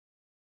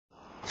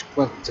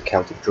Welcome to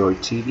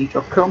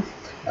CelticDroidTV.com.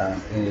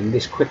 In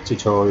this quick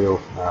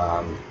tutorial,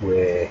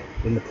 we're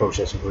in the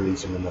process of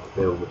releasing another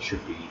build which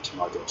should be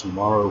tonight or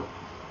tomorrow,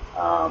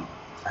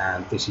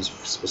 and this is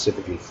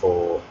specifically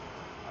for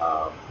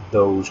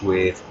those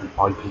with an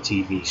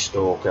IPTV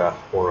Stalker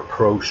or a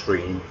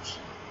Prostreams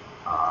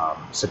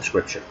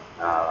subscription.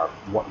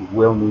 What you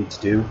will need to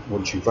do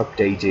once you've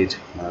updated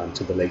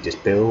to the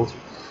latest build,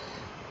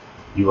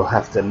 you will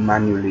have to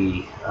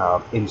manually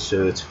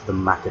insert the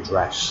MAC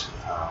address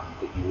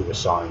that you were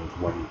assigned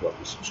when you got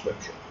the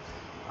subscription.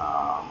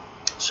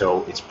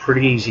 So it's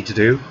pretty easy to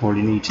do. All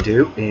you need to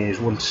do is,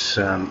 once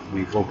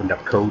we've opened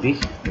up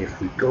Kodi, if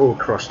we go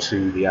across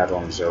to the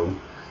add-on zone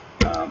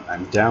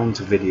and down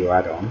to video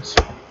add-ons,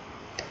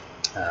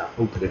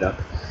 open it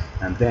up,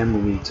 and then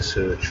we need to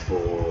search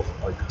for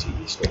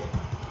IPTV Stalker.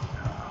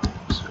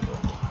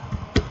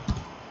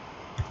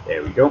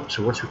 There we go.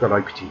 So once we've got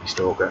IPTV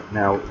Stalker,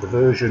 now the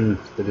version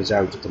that is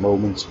out at the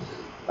moment,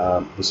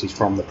 this is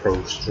from the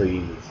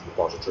Prostreams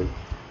repository.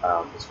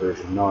 It's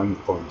version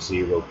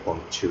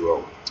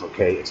 9.0.20.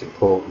 Okay, it's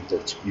important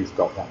that you've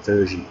got that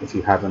version. If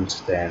you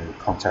haven't, then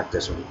contact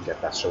us and we can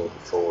get that sorted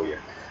for you.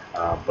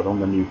 But on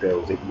the new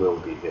build, it will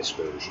be this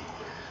version.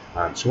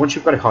 So once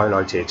you've got it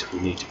highlighted, we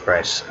need to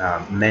press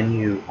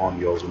menu on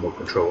your remote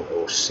control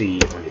or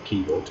C on your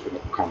keyboard to bring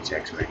up the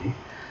context menu,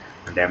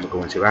 and then we're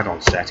going to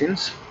add-on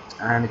settings.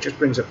 And it just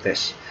brings up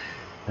this,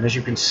 and as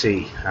you can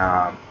see,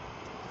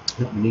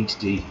 what we need to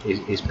do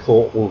is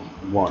portal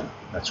 1.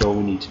 That's all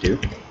we need to do.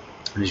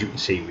 And as you can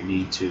see, we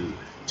need to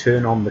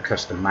turn on the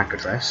custom MAC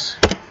address,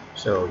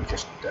 so you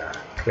just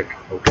click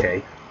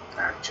OK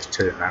and just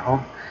turn that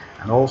on,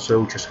 and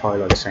also just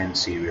highlight send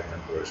serial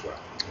number as well.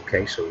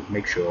 Okay, so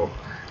make sure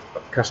you've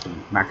got the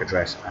custom MAC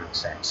address and the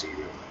send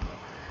serial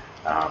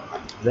number.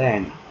 And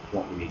then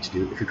what we need to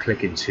do, if you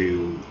click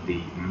into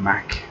the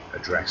MAC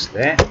address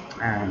there,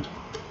 and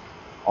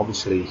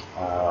obviously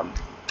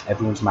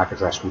everyone's MAC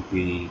address would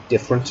be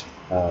different.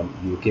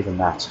 You were given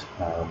that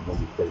when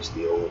you placed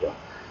the order,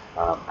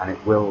 and it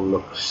will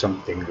look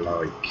something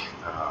like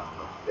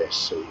this.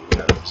 So you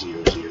have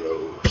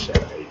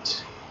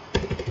 0078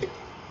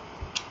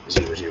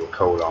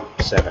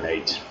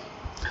 00:78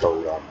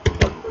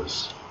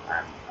 numbers,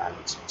 and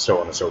so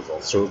on and so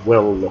forth. So it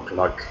will look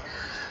like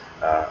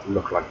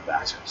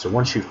that. So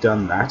once you've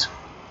done that,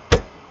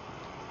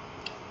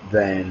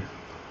 then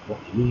what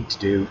you need to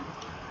do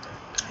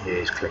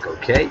is click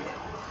OK,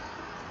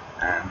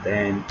 and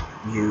then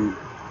you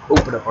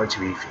open up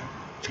IPTV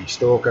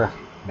Stalker.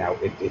 Now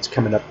it's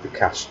coming up the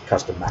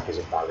custom MAC is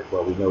invalid.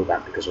 Well, we know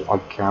that because I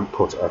can't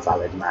put a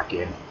valid MAC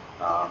in,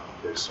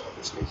 because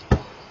obviously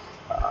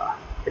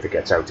if it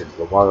gets out into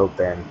the wild,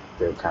 then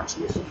they'll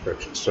cancel your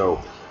subscription. So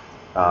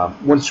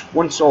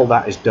once all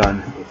that is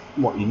done,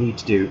 what you need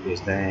to do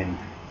is then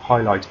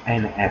highlight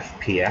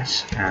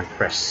NFPS and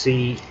press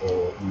C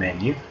or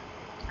menu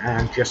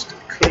and just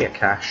clear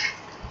cache.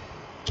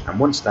 And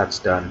once that's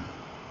done,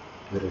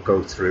 it'll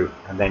go through,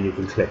 and then you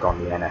can click on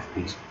the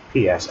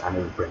NFPS and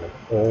it'll bring up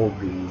all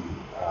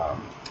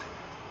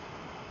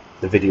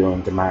the video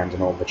on demand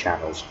and all the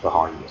channels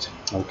behind it.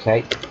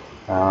 Okay,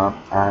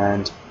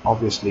 and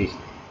obviously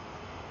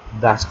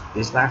that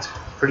is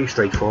pretty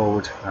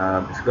straightforward.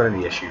 If you've got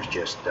any issues,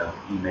 just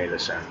email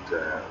us and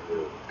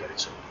we'll get it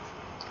sorted.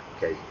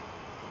 Okay,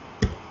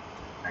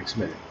 thanks a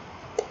million.